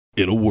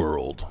In a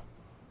world,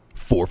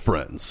 4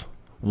 friends,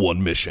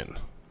 1 mission,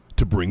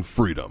 to bring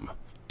freedom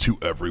to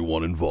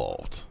everyone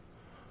involved.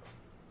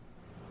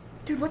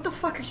 Dude, what the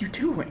fuck are you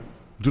doing?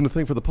 I'm doing a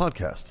thing for the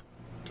podcast.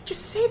 Dude,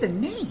 just say the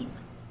name.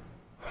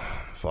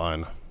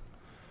 Fine.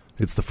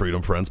 It's the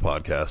Freedom Friends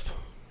Podcast.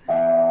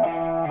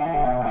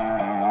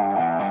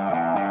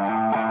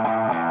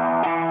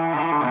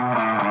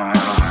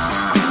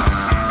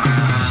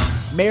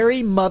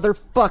 Merry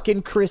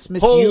motherfucking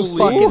Christmas, Holy you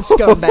fucking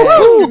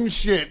scumbags. fucking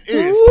shit. It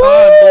is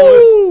time,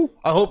 boys.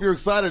 I hope you're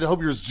excited. I hope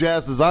you're as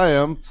jazzed as I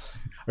am.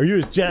 Are you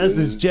as jazzed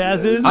as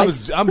Jazz is?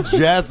 I'm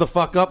jazzed the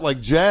fuck up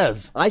like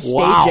Jazz. I stay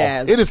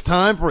jazzed. It is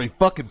time for a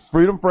fucking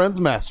Freedom Friends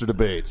Master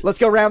Debate. Let's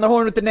go round the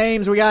horn with the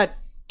names. We got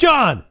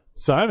John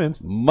Simon.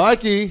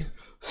 Mikey.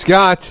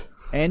 Scott.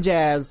 and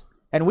Jazz,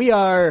 and we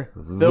are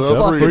the The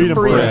fucking Freedom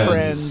Freedom Friends.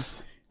 Friends.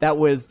 That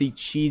was the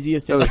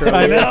cheesiest intro.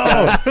 I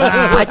know.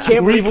 I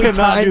can't believe we cannot do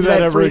timed that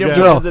that ever Freedom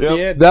again. Friends at the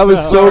end. That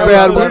was so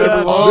bad. That would've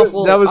been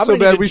awful. That was I'm so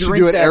gonna bad. need We to should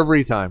drink do it that.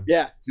 every time.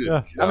 Yeah. Yeah.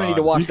 I'm gonna need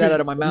to wash that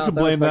out of my mouth. You can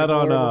blame was that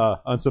fucking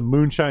horrible. on some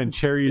moonshine,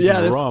 cherries, Yeah,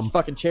 and this rum.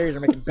 fucking cherries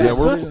are making bad Yeah,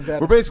 decisions we're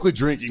happen. basically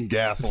drinking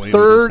gasoline.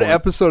 Third at this point.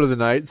 episode of the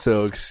night,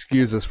 so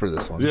excuse us for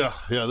this one. Yeah,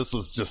 this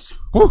was just.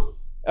 All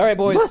right,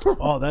 boys.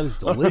 Oh, that is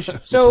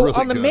delicious. So really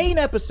on the good. main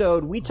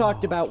episode, we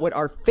talked about what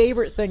our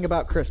favorite thing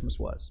about Christmas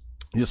was.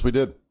 Yes, we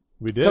did.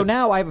 We did. So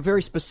now I have a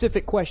very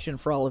specific question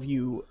for all of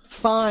you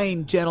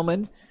fine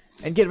gentlemen.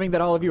 And given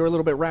that all of you are a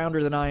little bit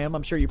rounder than I am,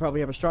 I'm sure you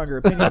probably have a stronger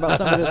opinion about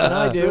some of this than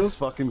I do. This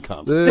fucking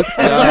cunt.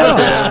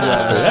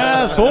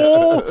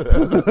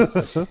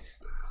 asshole.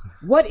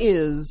 What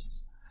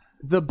is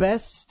the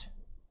best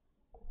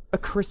a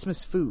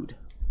Christmas food?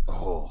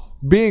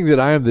 Being that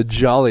I am the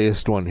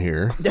jolliest one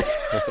here,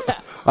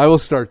 I will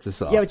start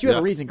this off. Yeah, but you have Yeah.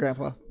 a reason,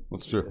 Grandpa.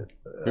 That's true.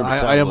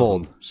 I am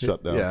old.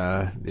 Shut down.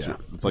 Yeah.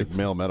 It's like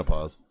male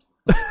menopause.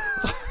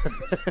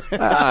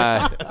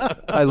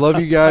 I love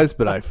you guys,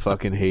 but I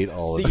fucking hate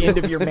all It's of the you. end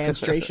of your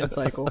menstruation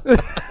cycle.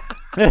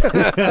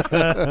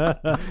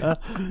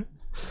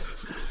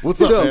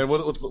 What's up, So- man?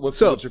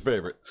 What's your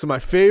favorite? So my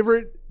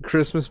favorite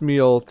Christmas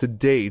meal to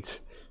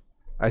date,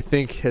 I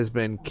think, has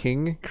been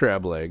king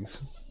crab legs.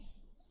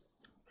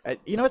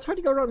 You know, it's hard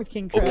to go wrong with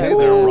king crab. Okay,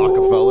 there,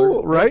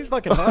 Rockefeller. Right? It's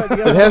fucking hard. To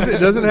go It wrong.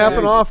 doesn't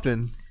happen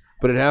often,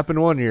 but it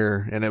happened one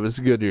year, and it was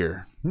a good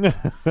year.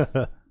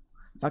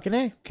 Fucking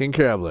A. King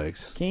crab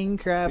legs. King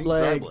crab King crab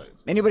legs.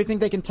 legs. Anybody think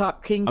they can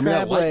top king I mean, I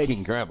crab like legs?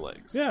 king crab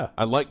legs. Yeah.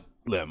 I like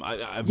them.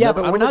 I've Yeah,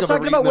 never, but I we're don't not think I've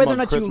talking ever about eaten whether them or on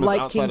not you Christmas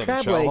like outside king of a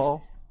crab chow legs.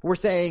 hall. We're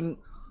saying,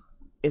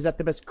 is that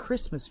the best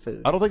Christmas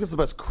food? I don't think it's the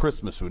best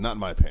Christmas food, not in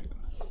my opinion.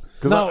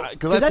 No,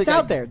 Because that's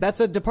out there.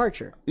 That's a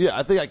departure. Yeah,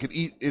 I think I could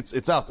eat.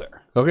 It's out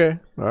there. Okay,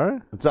 all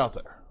right. It's out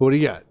there. What do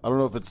you got? I don't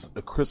know if it's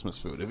a Christmas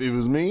food. If it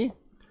was me,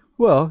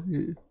 Well,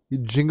 you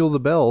jingle the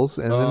bells,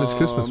 and then it's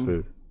Christmas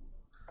food.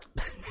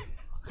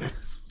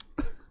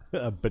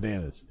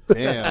 Bananas.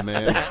 damn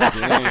man,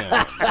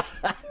 damn.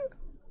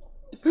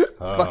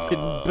 Fucking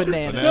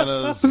bananas.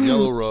 Bananas,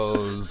 Yellow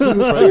Rose,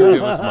 Traeger,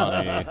 give us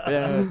money. Yeah,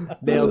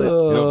 nailed it. You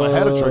know, if I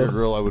had a Traeger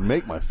grill, I would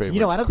make my favorite. You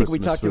know, I don't think we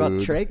Christmas talked about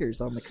food.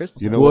 Traegers on the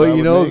Christmas You know episode. what? Well, I you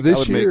would know, make? this I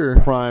would year-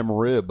 make prime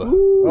rib.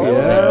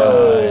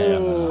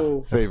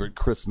 Oh. Favorite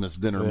Christmas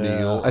dinner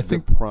meal. I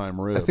think- the prime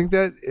rib. I think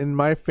that in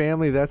my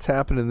family, that's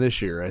happening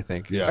this year, I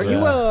think. Yeah. Are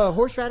you a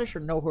horseradish or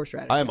no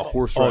horseradish? I am a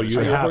horseradish. you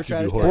Are you a have to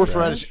horseradish do guy?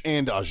 horseradish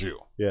and au jus.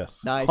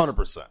 Yes. Nice.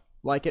 100%.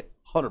 Like it.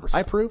 100%. I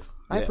approve.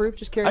 I approve.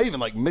 Just curious. I even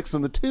like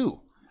mixing the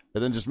two.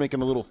 And then just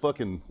making a little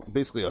fucking,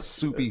 basically a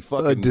soupy A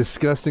fucking,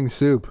 disgusting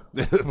soup.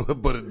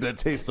 that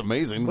tastes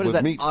amazing What with is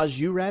that? meat. Au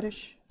jus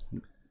radish?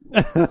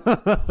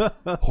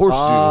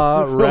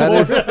 Horseshoe.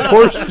 Radish.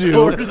 Horseshoe.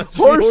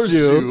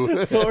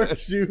 Horseshoe.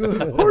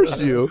 Horseshoe.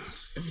 Horseshoe.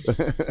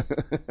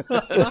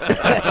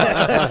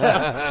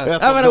 I'm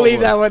going to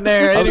leave that one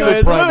there. I would say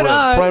Anyways, prime moving rib.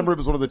 on. Prime rib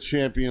is one of the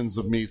champions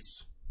of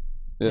meats.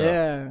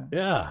 Yeah.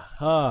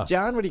 Yeah.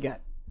 John, what do you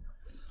got?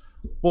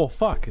 Well,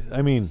 fuck.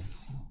 I mean,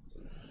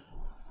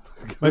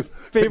 my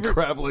favorite.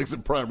 Crab legs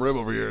and prime rib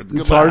over here. It's,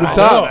 It's hard to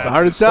top.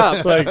 Hard to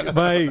top.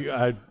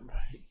 Like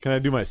can I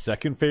do my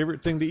second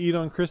favorite thing to eat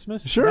on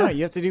Christmas? Sure. No,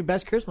 you have to do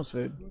best Christmas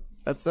food.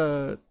 That's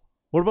What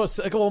about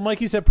well,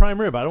 Mikey said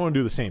prime rib. I don't want to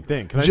do the same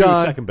thing. Can I do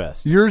John, second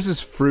best? yours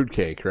is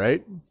fruitcake,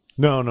 right?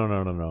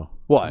 No.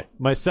 Why?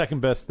 My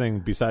second best thing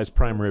besides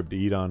prime rib to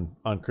eat on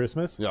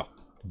Christmas? Yeah.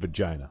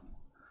 Vagina.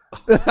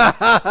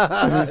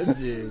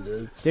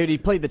 dude. He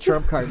played the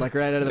trump card like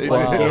right out of the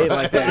fucking gate,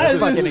 like that. It's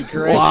fucking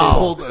aggressive.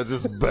 Wow.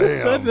 Just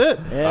bam. That's it.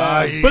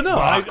 I eat But no,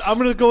 box. I'm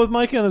going to go with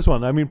Mikey on this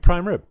one. I mean,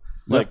 prime rib.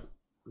 Like,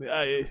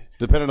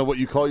 Depending on what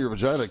you call your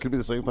vagina, it could be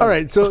the same thing. All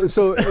right, so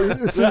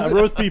yeah,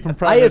 roast beef and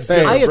prime I, rib.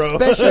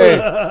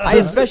 I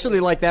especially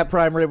like that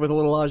prime rib with a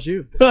little au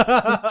jus.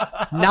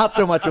 Not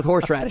so much with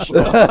horseradish,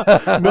 though.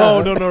 No.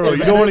 You don't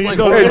want to eat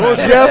those.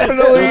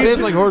 definitely, It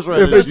tastes like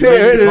horseradish. if You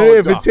need to call a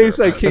it doctor. tastes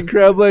like king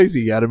crab legs,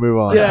 you got to move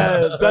on.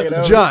 Yeah,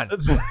 John,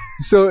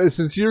 So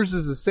since yours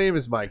is the same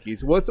as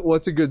Mikey's,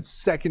 what's a good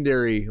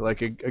secondary,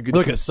 like a good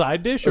Like a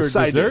side dish or A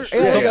side dessert? dish. Or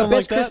Yeah, something yeah, like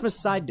best that? Christmas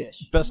side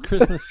dish. Best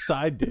Christmas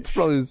side dish. It's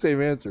probably the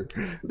same answer.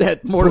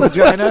 That more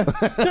vagina.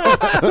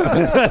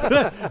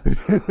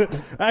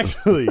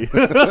 Actually,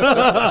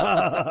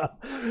 I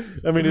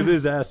mean, it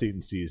is ass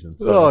eating season.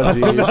 So. Oh,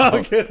 jeez.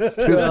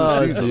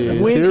 Oh,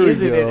 geez. When Here we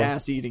isn't it go.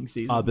 ass eating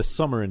season? The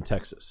summer in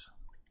Texas.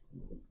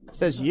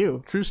 Says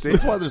you. True That's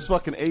statement. why there's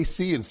fucking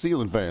AC and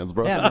ceiling fans,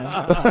 bro. Yeah,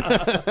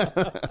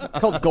 man. It's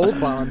called Gold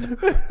Bond.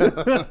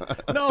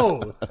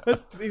 No,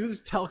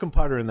 there's talcum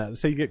powder in that.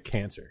 That's how you get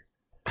cancer.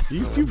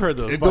 You've heard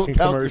those It fucking don't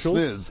tell your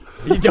commercials.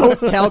 sniz. You don't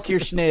talc your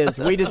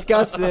schniz. We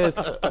discussed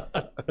this.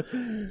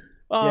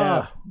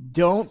 Yeah.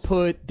 Don't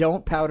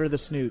powder the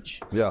snooch.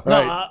 Yeah.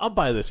 No, I'll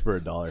buy this for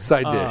 $1.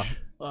 Side dish.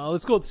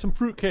 Let's go with some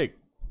fruitcake.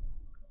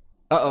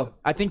 Uh-oh.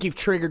 I think you've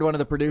triggered one of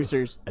the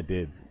producers. I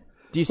did.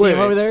 Do you see him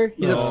over there?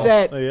 He's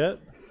upset. Oh, yeah?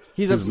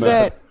 He's He's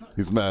upset. mad.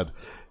 He's mad.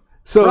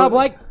 So Rob,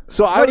 like,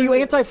 so what are you,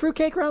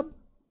 anti-fruitcake, Rob?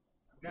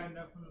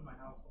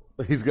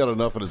 He's got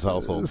enough in his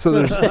household. So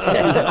there's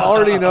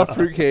already enough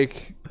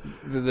fruitcake.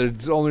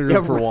 There's only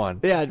room for one.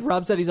 Yeah,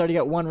 Rob said he's already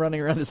got one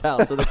running around his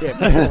house, so they can't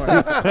make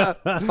more.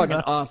 It's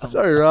fucking awesome.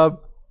 Sorry, Rob.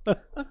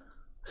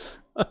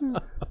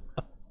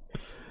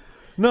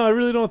 No, I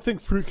really don't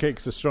think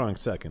fruitcake's a strong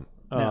second.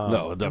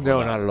 No, definitely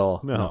No, not at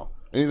all. No.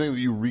 Anything that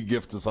you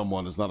regift to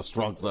someone is not a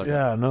strong second.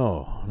 Yeah,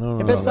 no.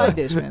 The best side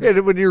dish, man.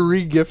 And when you're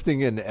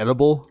regifting an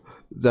edible,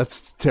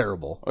 that's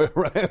terrible. right,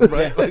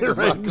 right. Like, it's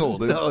not cool,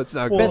 dude. No, it's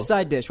not cool. Best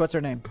side dish. What's her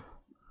name?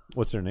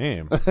 What's her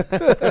name?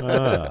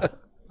 Whatever.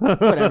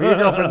 Your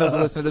girlfriend doesn't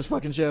listen to this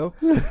fucking show.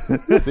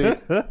 See,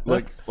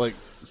 like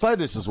side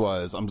dishes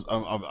wise,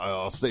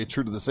 I'll stay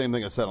true to the same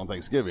thing I said on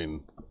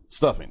Thanksgiving: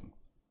 stuffing.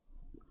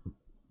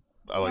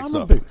 I like I'm a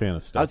stuffing. big fan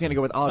of stuff. I was gonna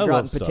go with au I gratin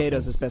love stuffing.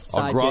 potatoes as best Au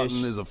side gratin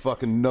dish. is a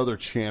fucking another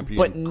champion,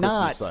 But Christmas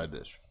not side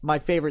dish. my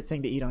favorite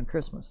thing to eat on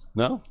Christmas.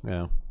 No,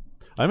 Yeah.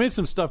 I made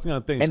some stuffing on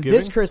And Thanksgiving.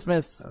 this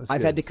Christmas,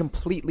 I've good. had to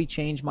completely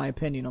change my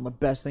opinion on the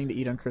best thing to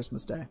eat on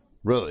Christmas Day.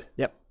 really.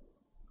 Yep.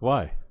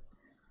 Why?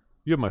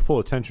 You have my full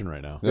attention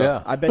right now.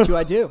 Yeah. I bet you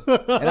I do.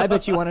 And I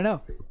bet you want to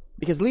know.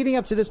 Because leading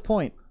up to this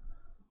point,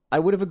 I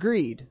would have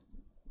agreed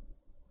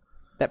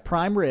that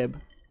prime rib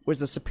was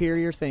the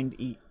superior thing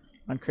to eat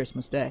on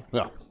Christmas Day.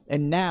 Yeah.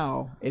 And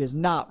now it is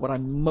not what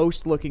I'm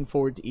most looking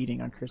forward to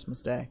eating on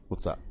Christmas Day.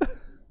 What's that?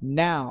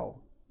 Now,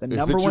 the If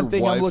number it's one your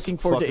thing I'm wife's looking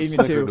forward to fucking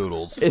eating to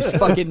snickerdoodles. is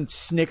fucking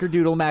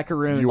snickerdoodle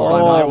macaroons. You by are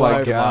my Oh my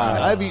wife.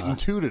 god. I've eaten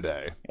 2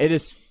 today. It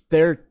is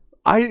they're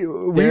We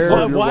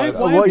They're- Why have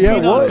Well, we yeah,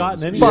 not what?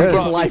 gotten any? Fucking She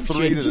brought me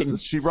life-changing. three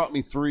she brought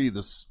me 3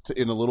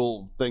 in a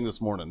little thing this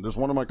morning. There's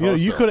one in my car. You know,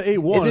 you still. could have ate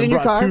one Is it in and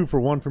your brought car? 2 for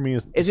one for me.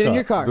 Is it in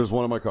your car? There's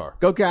one in my car.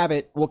 Go grab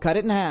it. We'll cut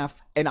it in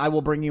half, and I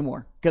will bring you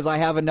more because I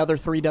have another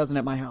 3 dozen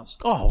at my house.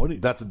 Oh, what are you?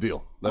 That's a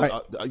deal. You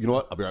know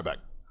what? I'll be right back.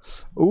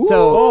 So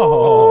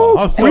Oh,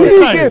 I'm so we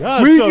excited. can,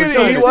 I'm we so can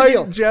excited. eat Here's the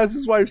deal.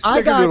 Jazz's wife's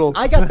I snickerdoodles.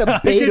 got the I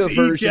get beta to eat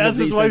version of Jazz's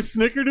these wife's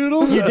things.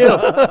 snickerdoodles? You do,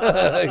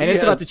 and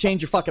it's about to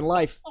change your fucking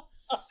life.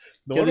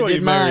 No 'Cause wonder it why did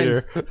you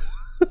married mine.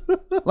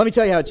 her. Let me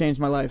tell you how it changed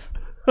my life.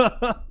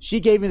 She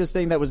gave me this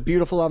thing that was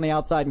beautiful on the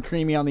outside and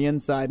creamy on the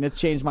inside, and it's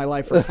changed my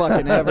life for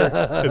fucking ever.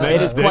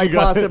 It is then quite you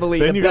got- possibly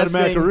then the you got a best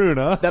thing macaroon,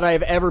 huh? that I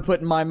have ever put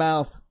in my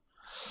mouth.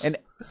 And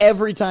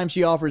every time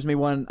she offers me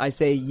one, I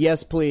say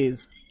yes,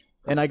 please,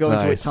 and I go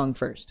into it Nice. tongue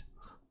first.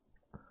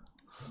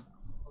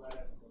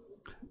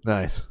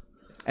 Nice.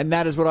 And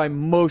that is what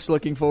I'm most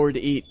looking forward to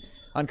eat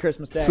on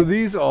Christmas Day. So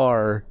these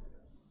are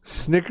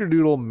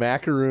snickerdoodle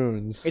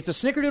macaroons. It's a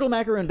snickerdoodle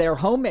macaroon. They are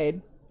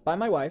homemade by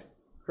my wife.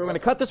 We're going to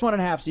cut this one in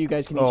half so you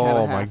guys can each have a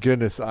Oh half. my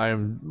goodness, I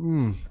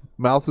am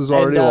mouth is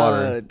already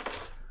And,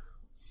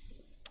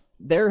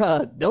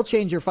 watering. they'll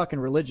change your fucking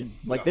religion.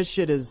 Like this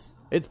shit is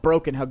it's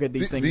broken how good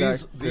these things are.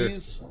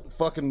 These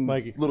fucking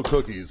Mikey. little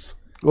cookies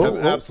Whoa, have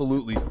whoa.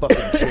 absolutely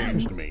fucking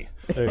changed me.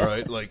 All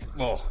right, like,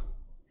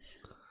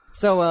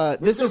 So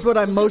this is what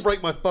I'm most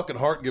break my fucking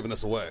heart giving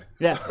us away.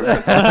 yeah.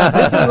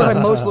 This is what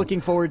I'm most looking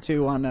forward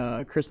to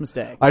on Christmas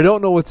Day. I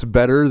don't know what's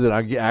better that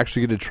I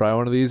actually get to try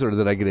one of these or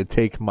that I get to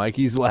take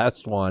Mikey's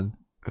last one.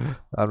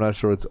 I'm not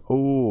sure. It's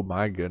oh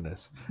my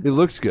goodness, it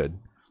looks good.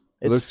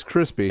 It It's- looks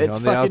crispy it's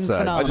on the fucking outside.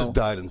 phenomenal. I just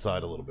died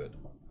inside a little bit.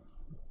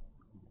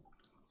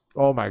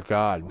 Oh my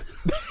god.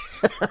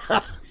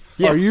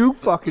 Are you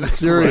fucking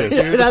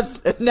serious?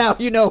 That's now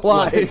you know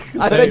why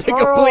I had to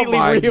Oh completely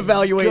my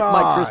reevaluate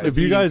my God. Christmas. If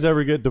you eating. guys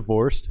ever get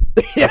divorced,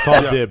 I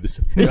call dibs.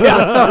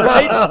 yeah,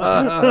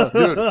 right?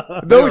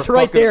 Dude, Those they're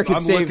right there fucking- could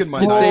I'm save licking my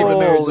could save a knife.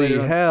 marriage Holy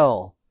later on.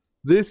 hell.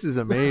 This is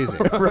amazing.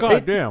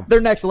 God damn.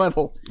 They're next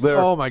level. There.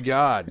 Oh my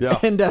god. Yeah.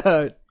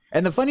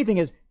 And the funny thing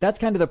is that's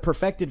kind of the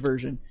perfected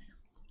version.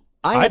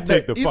 I'd had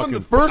take the even fucking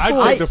the first I'd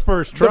one- take the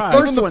first try. The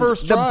first the ones,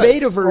 first the tries.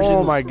 beta versions.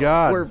 Oh my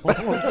god. were-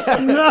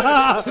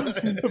 I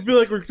feel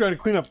like we're trying to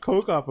clean up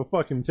Coke off a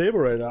fucking table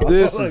right now.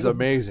 This Like, is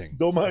amazing.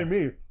 Don't mind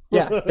me.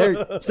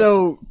 yeah.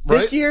 So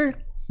this Right? year,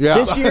 Yeah.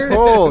 this year,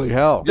 Holy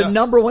hell. the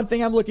number one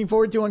thing I'm looking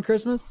forward to on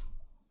Christmas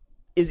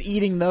is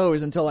eating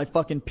those until I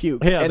fucking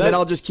puke, Yeah, and that- then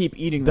I'll just keep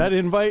eating them. That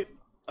invite,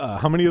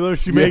 How many of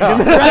those she making?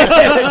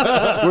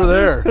 We're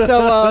there. So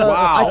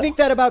I think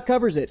that about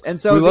covers it.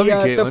 And so We love you,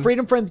 the Caitlin.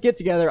 Freedom Friends get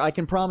together. I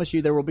can promise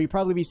you there will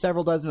probably be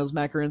several dozen of those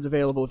macaroons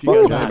available if you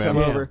Fuck guys yeah, want to man.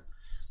 come Yeah. over.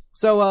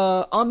 So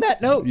on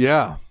that note,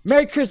 Yeah.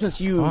 Merry Christmas,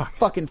 you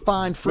fucking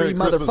fine free Merry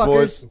Christmas, motherfuckers.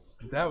 boys.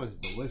 That was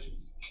delicious.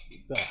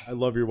 I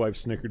love your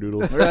wife's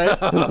snickerdoodle.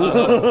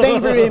 Thank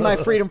you for being my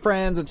Freedom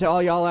Friends, and to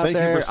all y'all out Thank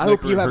you there. for I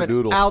hope you snickering have her an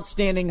doodle.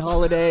 outstanding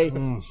holiday.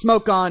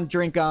 Smoke on,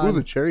 drink on, Ooh,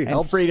 the cherry and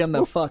helps. freedom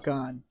the fuck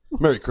on.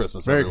 Merry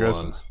Christmas, Merry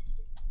everyone.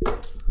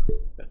 Christmas.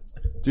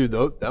 Dude,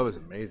 that was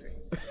amazing.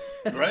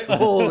 Right?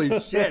 Holy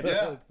shit.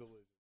 Yeah.